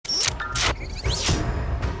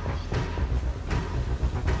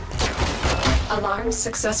Alarms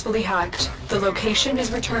successfully hacked. The location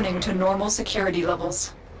is returning to normal security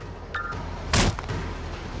levels.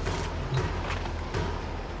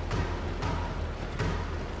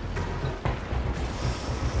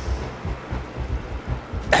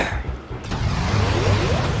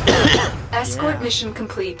 Escort mission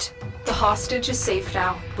complete. The hostage is safe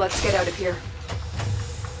now. Let's get out of here.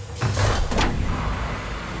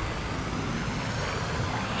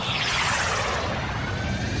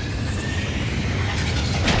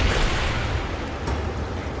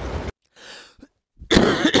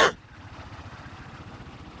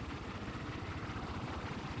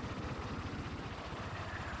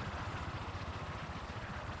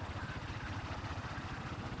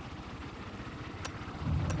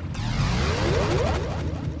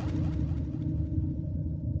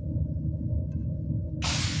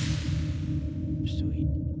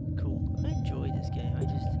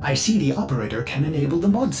 I see the operator can enable the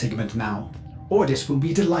mod segment now. Ordis will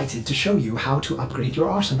be delighted to show you how to upgrade your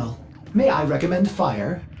arsenal. May I recommend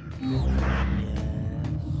fire?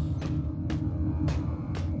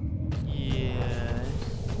 Yes.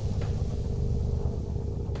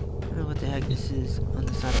 I don't know what the heck this is on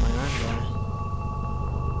the side of my arm there.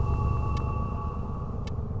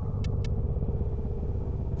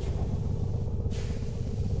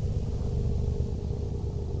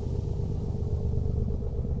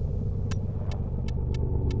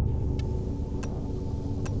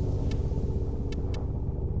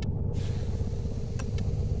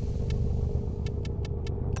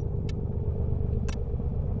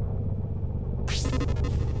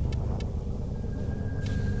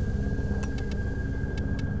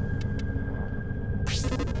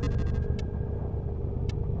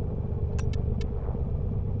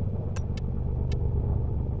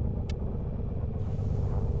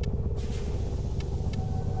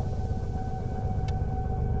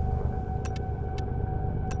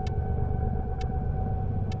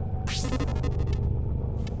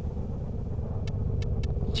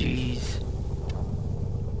 Jeez.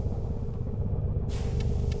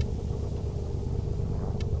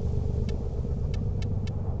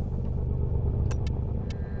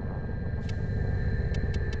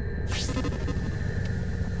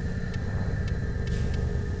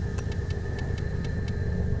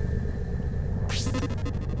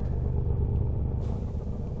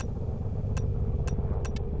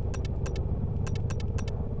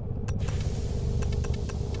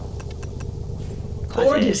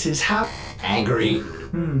 Ordis is angry.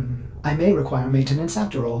 I may require maintenance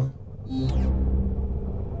after all.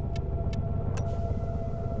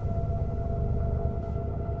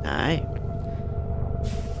 Alright.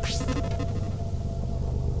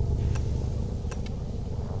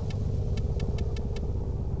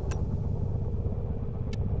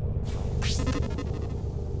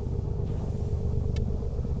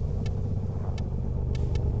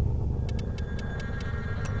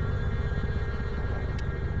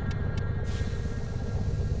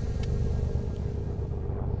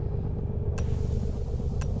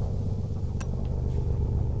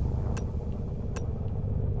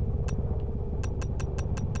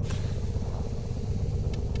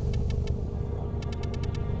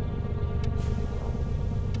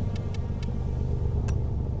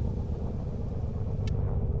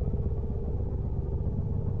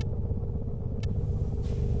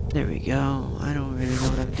 There we go. I don't really know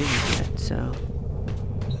what I'm doing yet, so...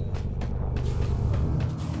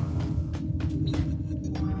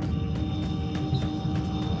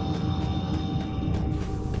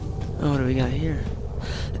 Oh, what do we got here?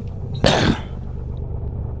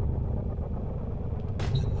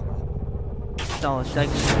 Install a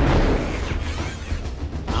segment.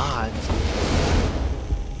 Odds.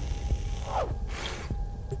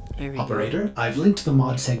 Here we Operator, I've linked the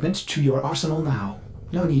mod segment to your arsenal now.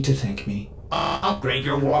 No need to thank me. Upgrade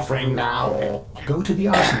your Warframe now. Go to the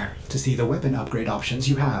arsenal to see the weapon upgrade options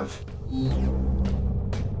you have.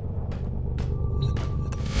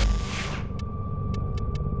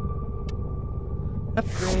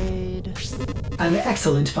 Upgrade. An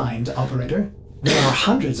excellent find, Operator. There are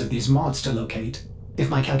hundreds of these mods to locate. If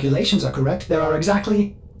my calculations are correct, there are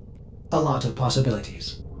exactly a lot of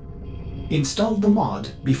possibilities. Install the mod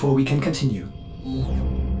before we can continue.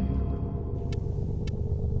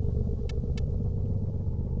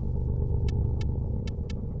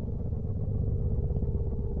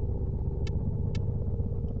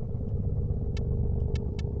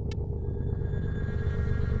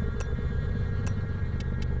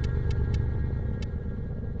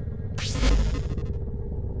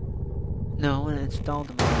 No, I want to install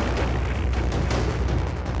the mod.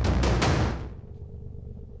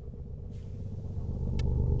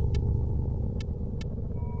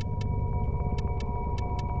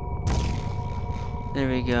 There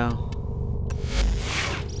we go.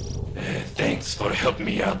 Thanks for helping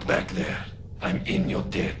me out back there. I'm in your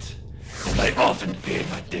debt, and I often pay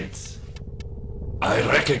my debts. I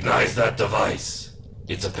recognize that device.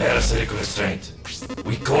 It's a parasitic restraint.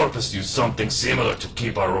 We Corpus use something similar to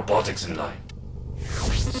keep our robotics in line.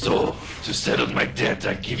 So, to settle my debt,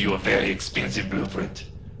 I give you a very expensive blueprint.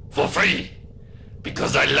 For free.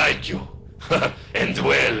 Because I like you. And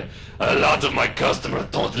well, a lot of my customers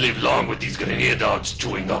don't live long with these grenade dogs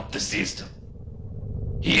chewing up the system.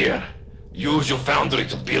 Here, use your foundry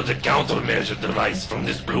to build a countermeasure device from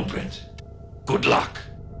this blueprint. Good luck.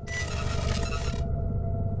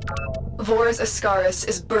 Vor's Ascaris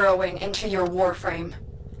is burrowing into your Warframe.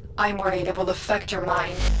 I'm worried it will affect your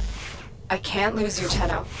mind. I can't lose you,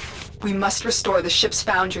 Tenno. We must restore the ship's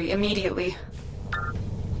foundry immediately.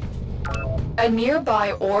 A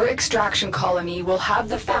nearby ore extraction colony will have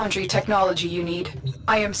the foundry technology you need.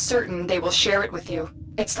 I am certain they will share it with you.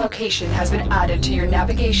 Its location has been added to your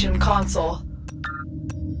navigation console.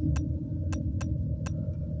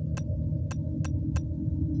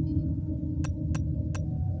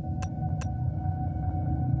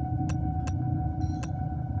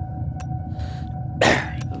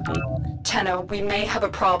 Tenno, we may have a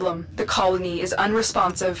problem. The colony is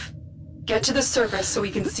unresponsive. Get to the surface so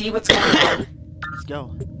we can see what's going on. Let's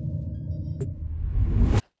go.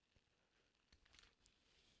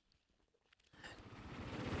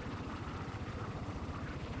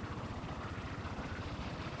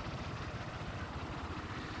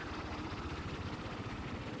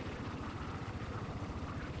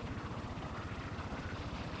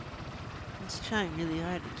 It's trying really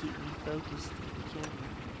hard to keep me focused on the camera.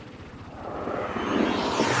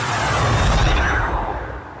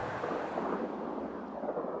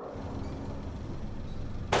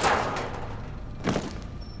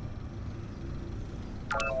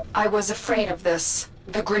 I was afraid of this.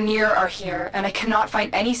 The Grineer are here, and I cannot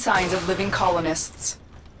find any signs of living colonists.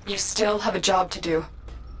 You still have a job to do.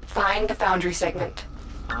 Find the foundry segment.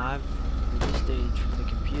 I've reached the stage from the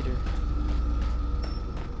computer.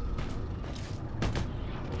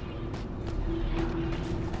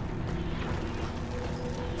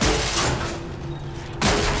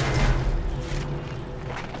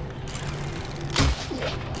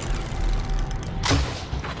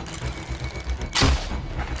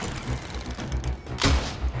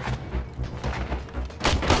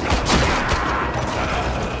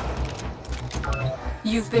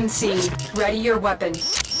 You've been seen. Ready your weapon.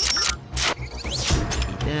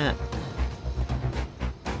 Yeah.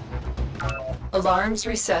 Alarms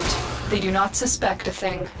reset. They do not suspect a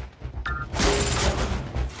thing.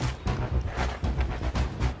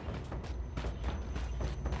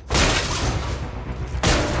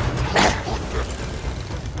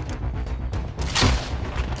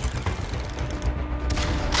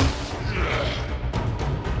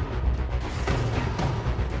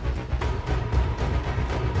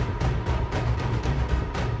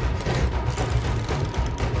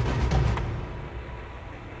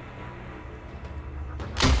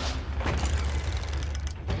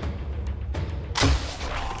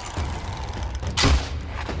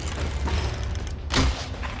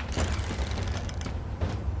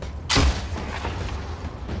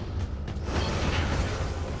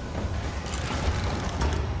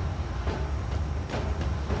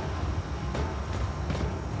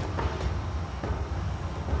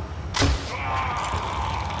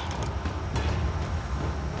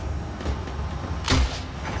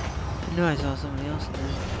 I knew I saw somebody else in there.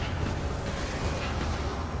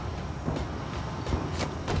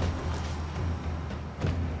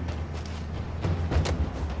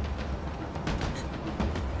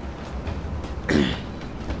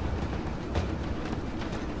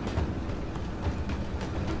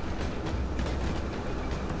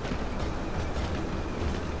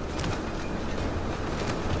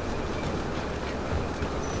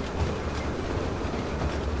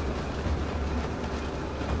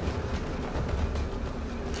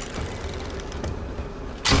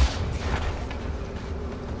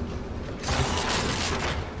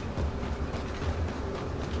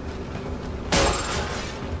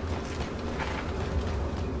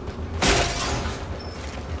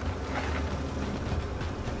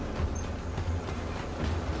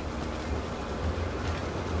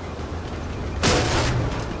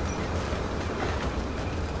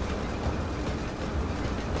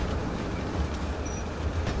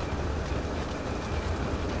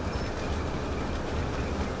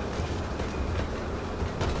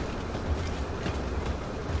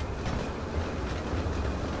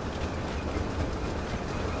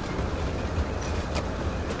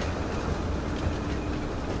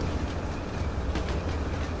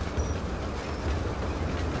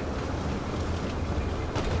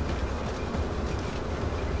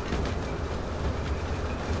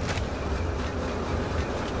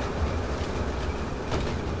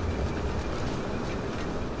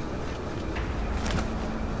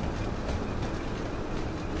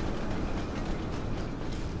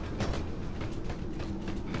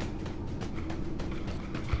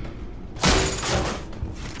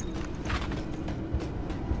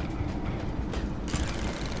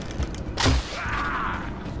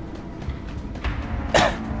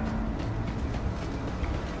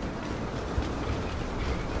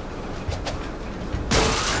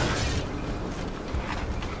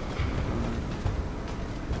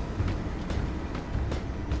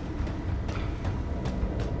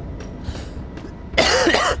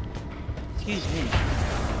 Excuse me.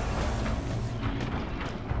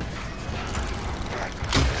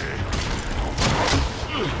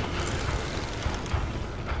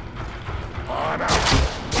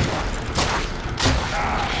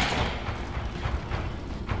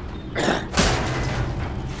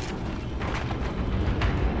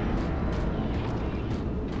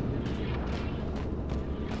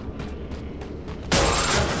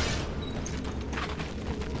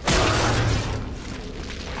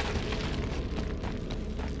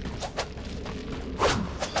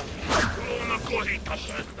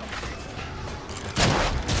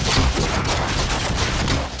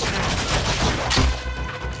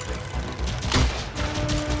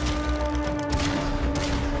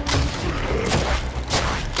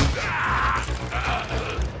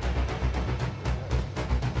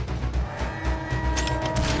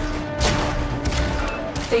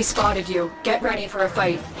 They spotted you. Get ready for a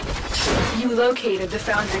fight. You located the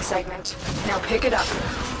foundry segment. Now pick it up.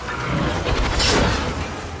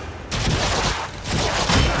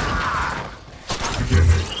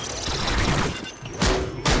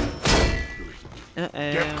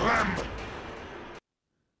 Get clammed!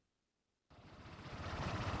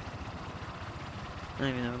 I don't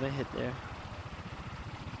even know what I hit there.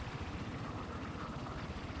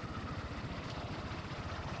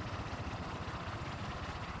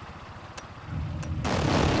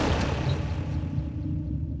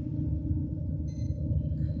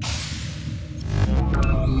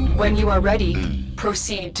 When you are ready,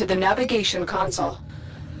 proceed to the navigation console.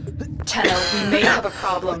 Tenno, we may have a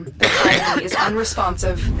problem. The colony is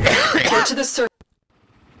unresponsive. Get to the surface.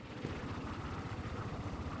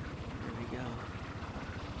 There we go.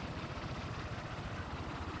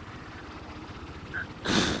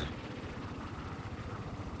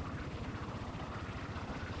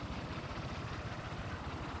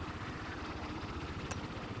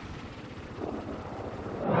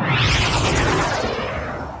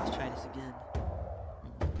 Let's try this again.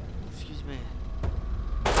 Excuse me.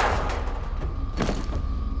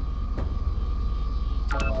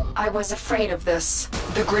 I was afraid of this.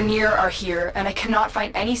 The Grineer are here, and I cannot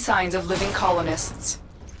find any signs of living colonists.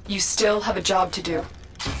 You still have a job to do.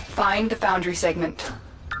 Find the foundry segment.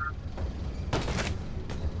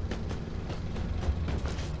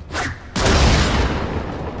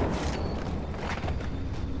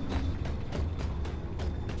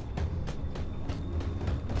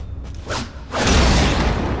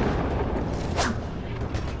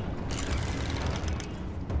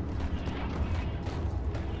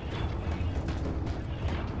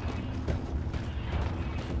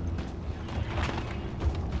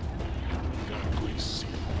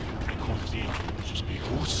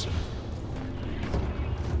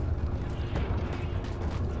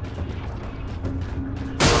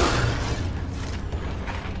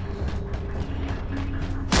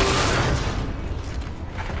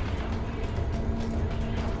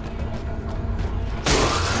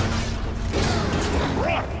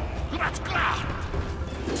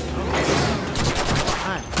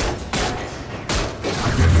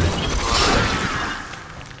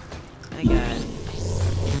 I got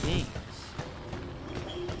things.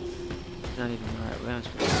 Not even the right rounds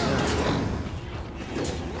for this.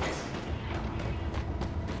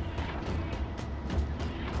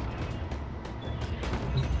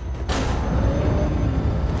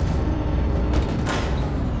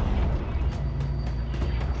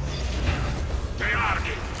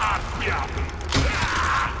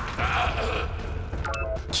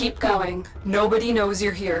 Keep going. Nobody knows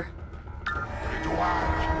you're here.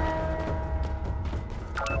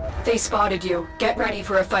 They spotted you. Get ready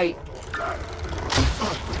for a fight.